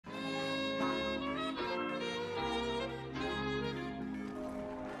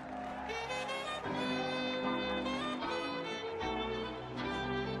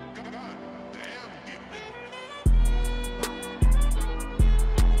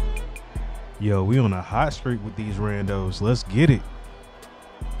Yo, we on a hot streak with these randos. Let's get it.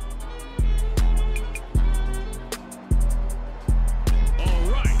 All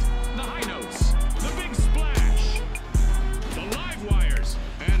right, the high notes, the big splash, the live wires,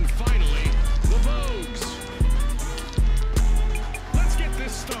 and finally, the Vogues. Let's get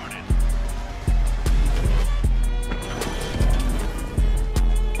this started.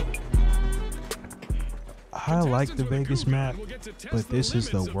 I like the Vegas map, but this is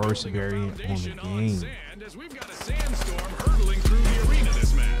the worst variant on the game. As we've got a sandstorm hurtling through the arena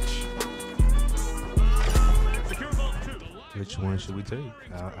this match. Which one should we take?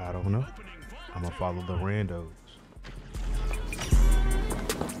 I don't know. I'm gonna follow the randos.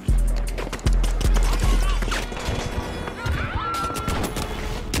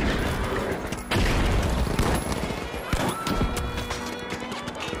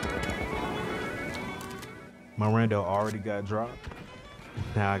 My rando already got dropped.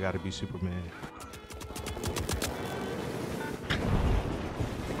 Now I gotta be Superman.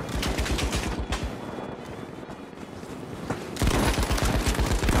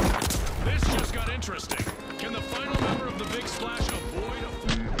 This just got interesting. Can the final member of the big splash avoid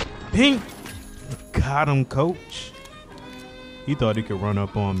a... Pink! Got him, coach. He thought he could run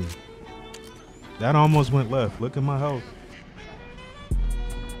up on me. That almost went left. Look at my health.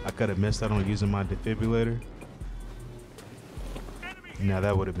 I could have missed out on using my defibrillator. Now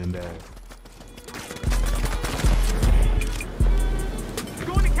that would have been bad.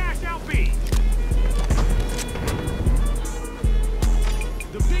 Going to cash out B.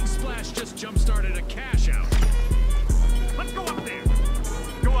 The big splash just jump-started a cash out. Let's go up there.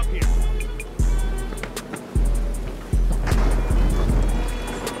 Go up here.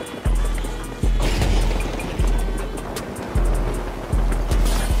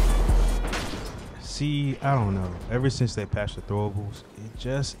 See, I don't know. Ever since they patched the throwables, it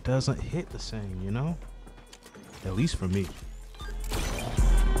just doesn't hit the same, you know? At least for me.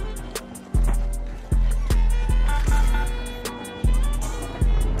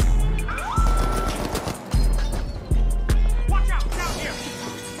 Watch out, down here.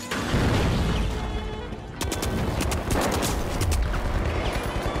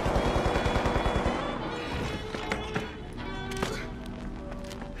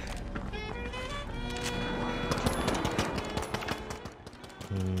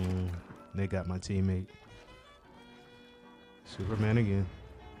 They got my teammate. Superman again.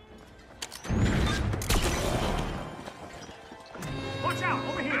 Watch out,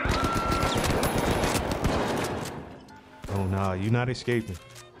 over here. Oh nah, you not escaping.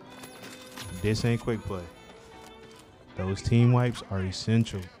 This ain't quick play. Those team wipes are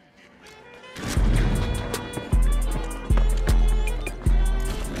essential.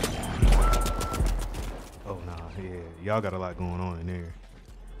 Oh nah, yeah, y'all got a lot going on in there.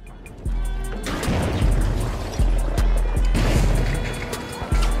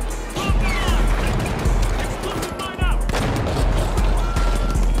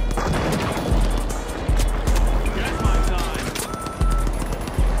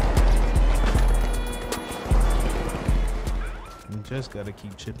 Just gotta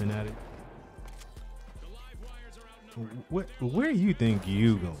keep chipping at it. Where you think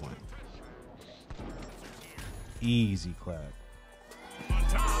you going? Easy clap. On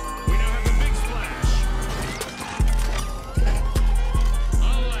top, we now have the big splash.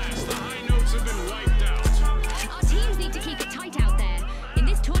 Alas, the high notes have been wiped out. Our teams need to keep it tight out there. In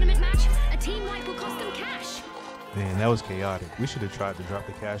this tournament match, a team wipe will cost them cash. Man, that was chaotic. We should have tried to drop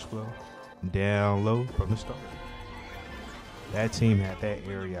the cash flow down low from the start. That team had that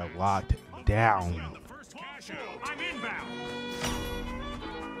area locked down. First cash out. I'm inbound.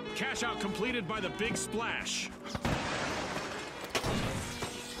 Cash out completed by the big splash.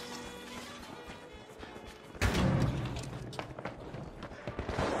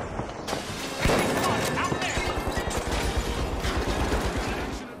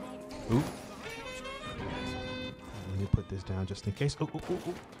 Oop. Let me put this down just in case. Ooh, ooh, ooh,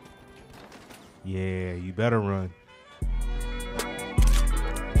 ooh. Yeah, you better run.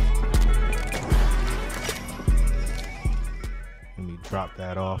 Let me drop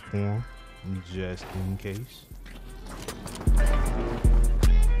that off for him, just in case.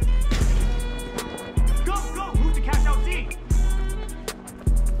 Go! Move to cash out D.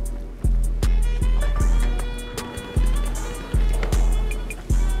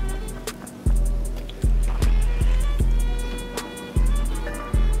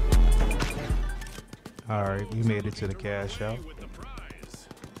 All right, we made it to the cash out.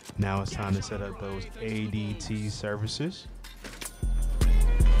 Now it's time to set up those ADT services.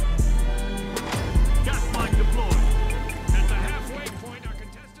 Gas line deployed. At the halfway point, our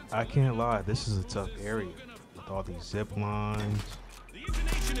contestants I can't lie, this is a tough area with all these zip lines. The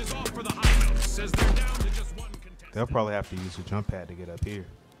intonation is off for the high notes, says they're down to just one contestant. They'll probably have to use a jump pad to get up here.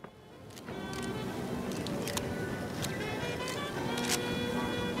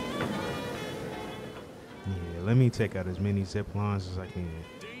 Yeah, let me take out as many zip lines as I can.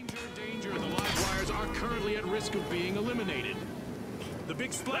 Danger, danger. The live wires are currently at risk of being eliminated. The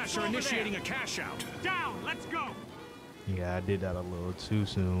Big Splash are initiating a cash out. Down, let's go. Yeah, I did that a little too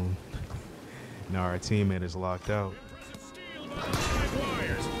soon. Now our teammate is locked out. Steal by the live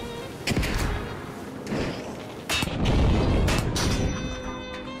wires.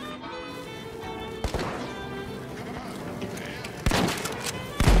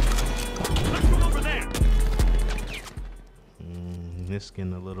 Let's go over there. This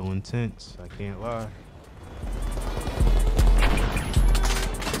getting a little intense, I can't lie.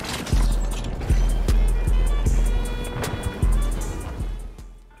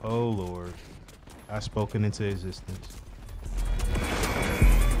 Oh Lord, I've spoken into existence.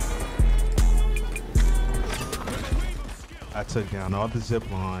 I took down all the zip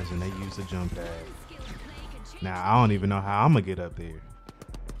lines and they used the jump pad. Now I don't even know how I'm gonna get up there.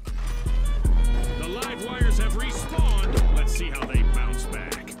 The live wires have respawned. Let's see how they bounce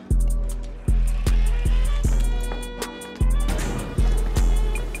back.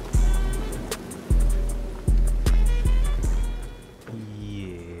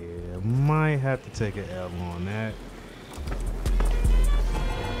 Yeah, might have to take an L on that.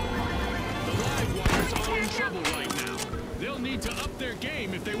 The live wires are in trouble right now. They'll need to up their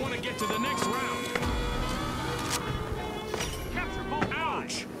game if they want to get to the next round. Capture ball.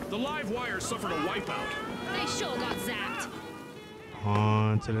 Ouch! The live wires suffered a wipeout. They sure got zapped.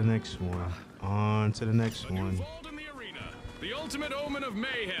 On to the next one. On to the next A new one. vault in the arena. The ultimate omen of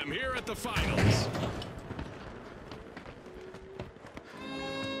mayhem here at the finals.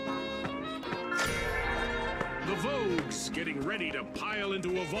 The Vogues getting ready to pile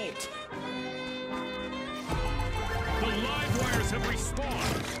into a vault. The live wires have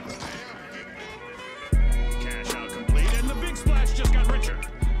respawned. Cash out complete, and the Big Splash just got richer.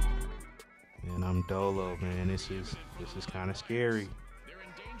 And I'm Dolo, man. This is kind of scary. They're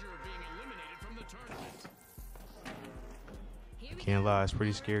in danger of being eliminated from the tournament. Can't lie, it's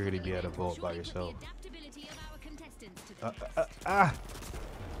pretty scary to be at a vault by yourself. Adaptability of our contestants to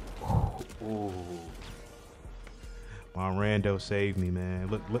the Ooh. My rando saved me, man.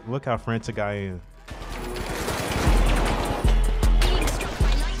 Look how frantic I am. being struck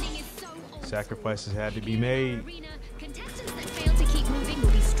by lightning is so old. Sacrifices had to be made. Arena, contestants that fail to keep moving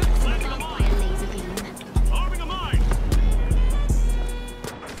will be struck from above by a laser beam. Arming a mine.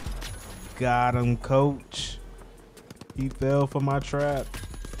 Got him, coach. He fell for my trap.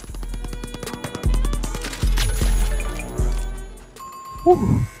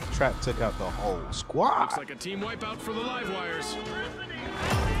 Whew. Trap took out the whole squad. Looks like a team wipeout for the live wires.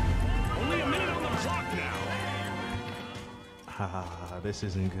 Only a minute on the clock now. This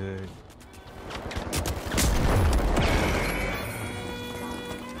isn't good.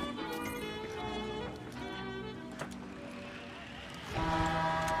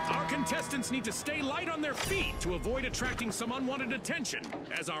 Our contestants need to stay light on their feet to avoid attracting some unwanted attention,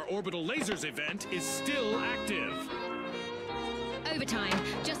 as our Orbital Lasers event is still active. Overtime,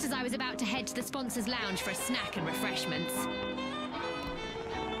 just as I was about to head to the sponsors' lounge for a snack and refreshments.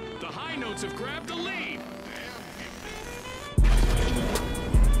 The high notes have grabbed the lead.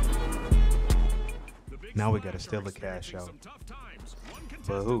 Now we gotta steal the cash out.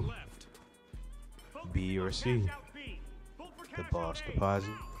 But who? B or C? The boss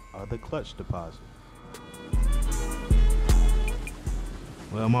deposit or the clutch deposit?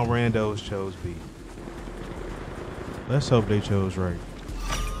 Well, my randos chose B. Let's hope they chose right.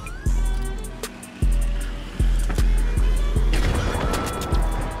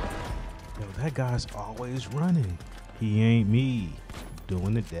 Yo, that guy's always running. He ain't me.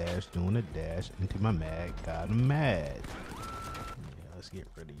 Doing the dash into my mag. Got him mad. Yeah, let's get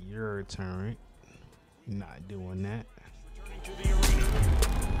rid of your turret. Not doing that.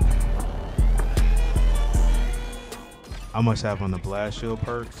 I must have on the blast shield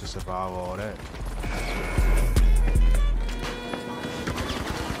perk to survive all that.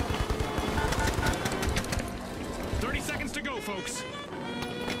 To go, folks.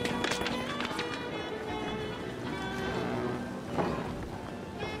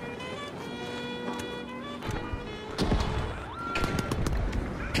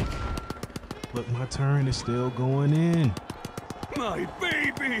 Look, my turn is still going in. My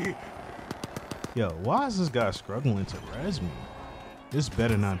baby. Yo, why is this guy struggling to res me? This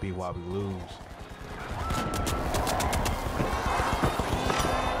better not be why we lose.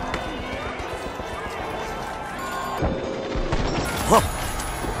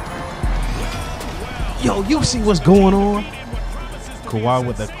 Yo, you see what's going on? Kawhi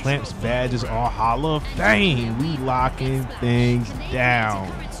with the clamps, badges, all Hall of Fame. We locking things down.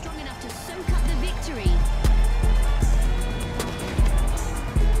 Strong enough to soak up the victory.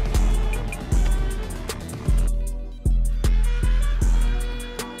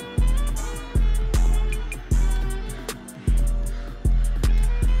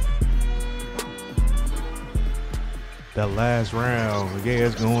 The last round, yeah,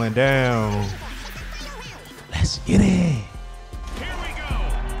 it's going down. Let's get it. Here we go.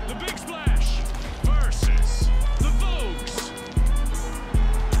 The Big Splash versus the Vogues.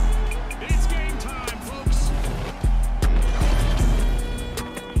 It's game time, folks.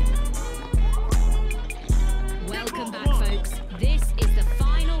 Welcome back, folks. This is the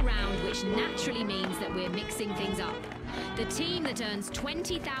final round, which naturally means that we're mixing things up. The team that earns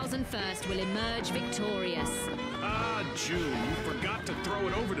 20,000 first will emerge victorious. June, you forgot to throw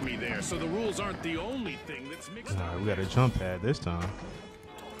it over to me there, so the rules aren't the only thing that's mixed All up. right, we got a jump pad this time.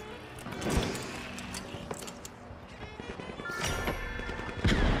 The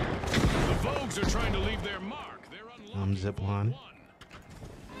Vogues are trying to leave their mark. They're I'm ziplining.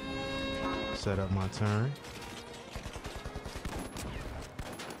 Set up my turn.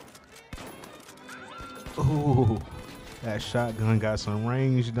 Ooh, that shotgun got some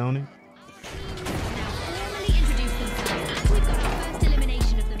range, don't it? Formally introduce themselves. We've got our first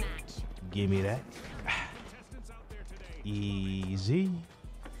elimination of the match. Give me that. Easy.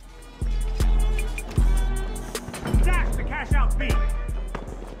 Dash the cash out fee.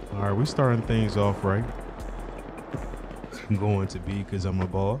 All right, we starting things off right. I'm going to be because I'm a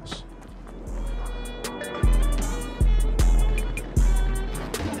boss.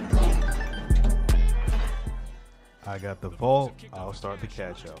 I got the vault. I'll start the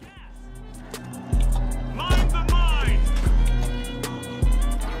catch up. Mind the mine.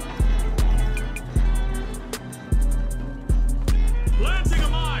 Lancing a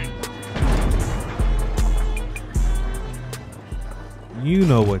mine. You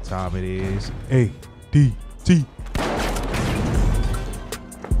know what time it is. ADT.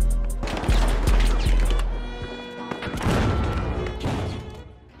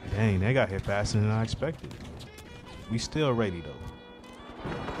 Dang, they got hit faster than I expected. We still ready though.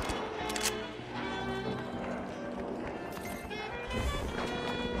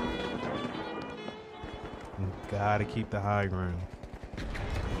 Gotta keep the high ground.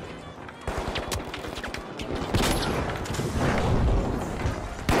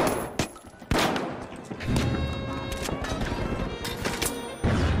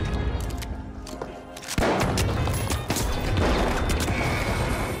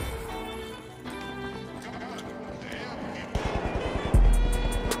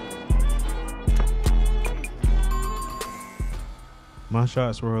 My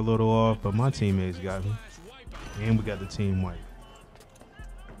shots were a little off, but my teammates got me. And we got the team wipe.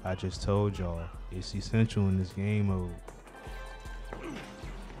 I just told y'all, it's essential in this game mode.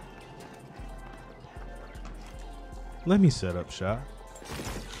 Let me set up shot.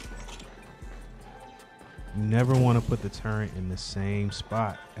 You never want to put the turret in the same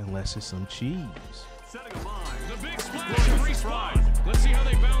spot unless it's some cheese. Setting a mine. The Big Splash respawn. Let's see how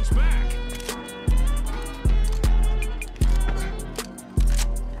they bounce back.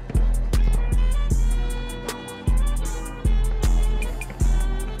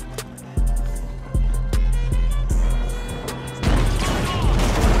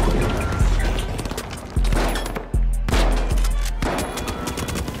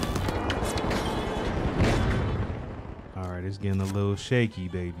 It's getting a little shaky,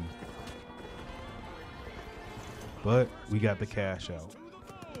 baby. But we got the cash out.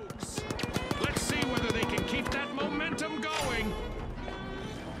 Let's see whether they can keep that momentum going.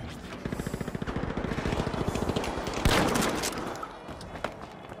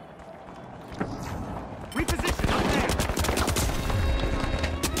 Reposition up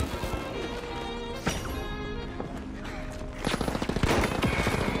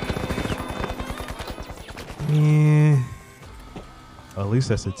there. Yeah. At least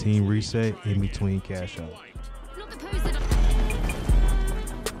that's a team reset in between cash out. Not the pose that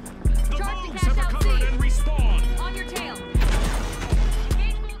The Vogues have recovered and respawn. on your tail.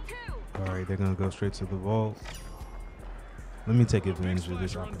 All right, they're gonna go straight to the vault. Let me take advantage of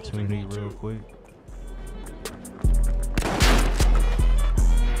this opportunity real quick.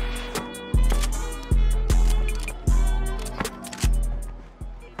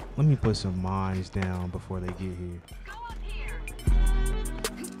 Let me put some mines down before they get here.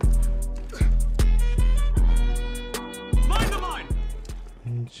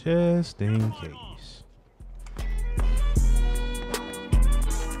 Just in case.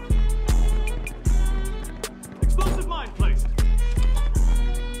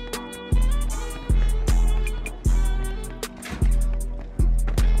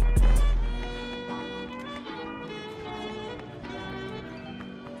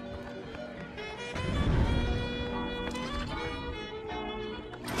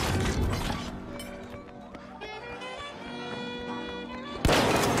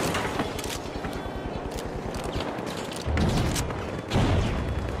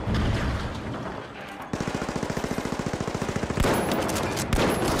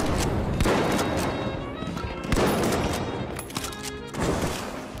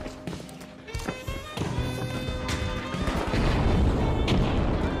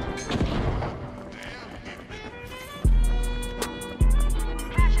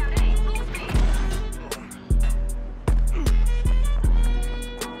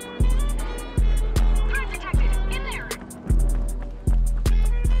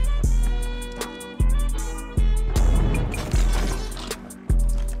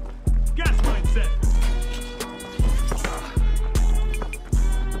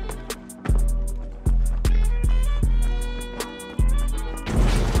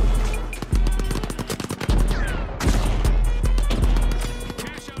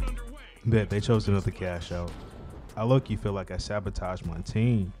 Bet they chose another cash out. I low-key feel like I sabotaged my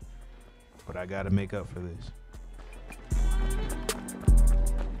team, but I gotta make up for this.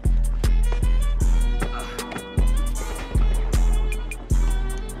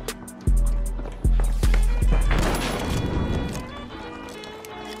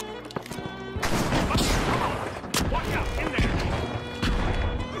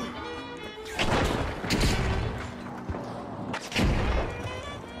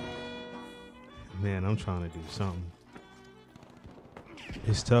 Man, I'm trying to do something.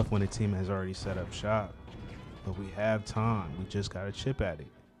 It's tough when a team has already set up shop, but we have time. We just gotta chip at it.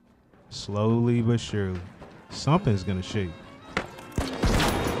 Slowly but surely, something's gonna shake.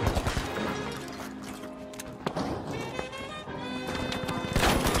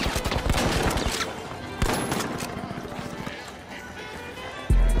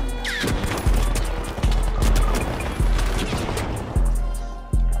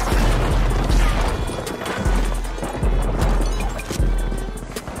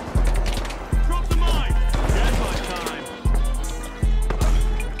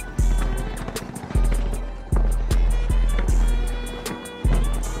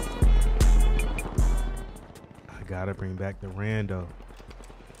 Gotta bring back the rando.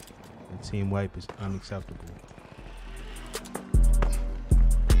 The team wipe is unacceptable.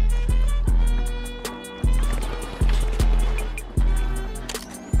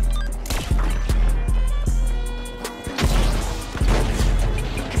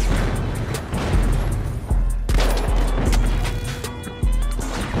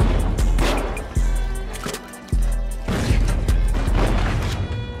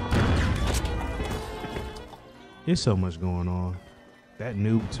 There's so much going on. That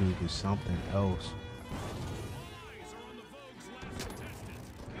noob tube is something else.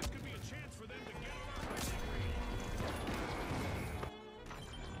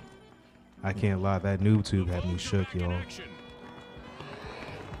 I can't lie, that noob tube had me shook, y'all.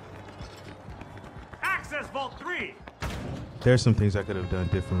 Access Vault 3. There's some things I could have done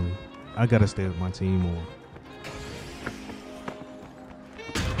differently. I gotta stay with my team more.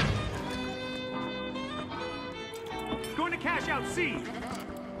 Going to cash out C.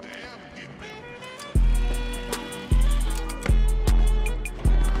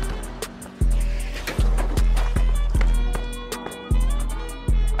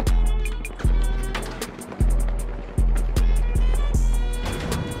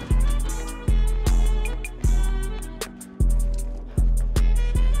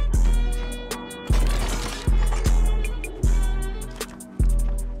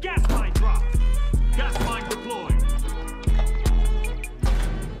 Gas mine drop. Gas mine deployed.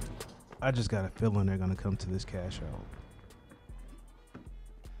 I just got a feeling they're gonna come to this cash out.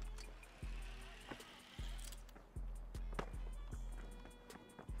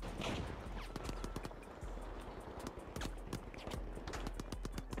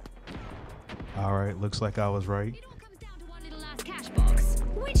 All right, looks like I was right. It all comes down to one little last cash box.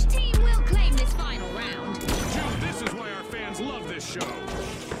 Which team will claim this final round? Dude, this is why our fans love this show.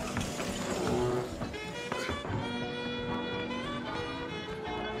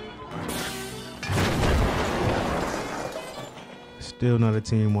 Still not a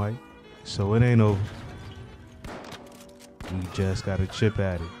team wipe, so it ain't over. We just gotta chip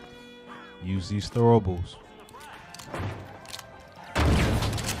at it. Use these throwables.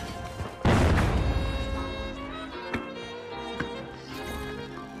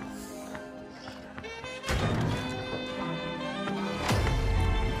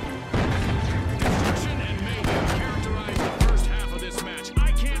 Destruction and mayhem characterize the first half of this match.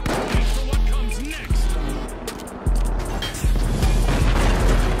 I can't wait for what comes next.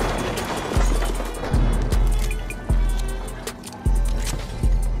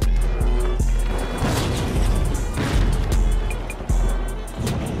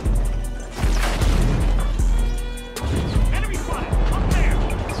 Enemy spotted. Up there.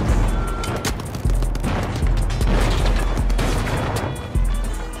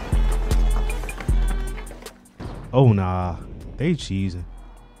 Oh nah, they cheesing.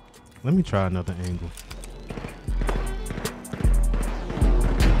 Let me try another angle.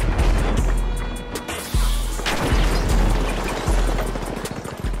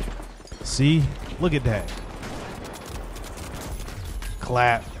 See, look at that.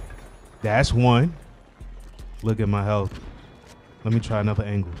 Clap. That's one. Look at my health. Let me try another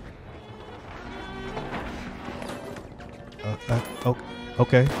angle. Oh,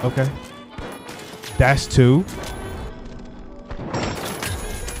 okay, okay. That's two.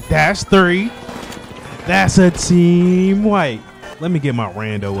 That's three. That's a team wipe. Let me get my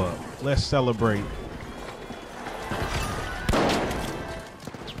rando up. Let's celebrate.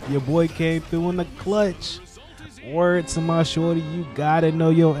 Your boy came through in the clutch. Word to my shorty, you gotta know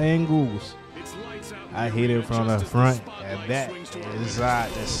your angles. I hit it from the front and back,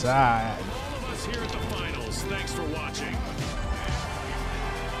 inside the side. All of us here at the finals, thanks for watching.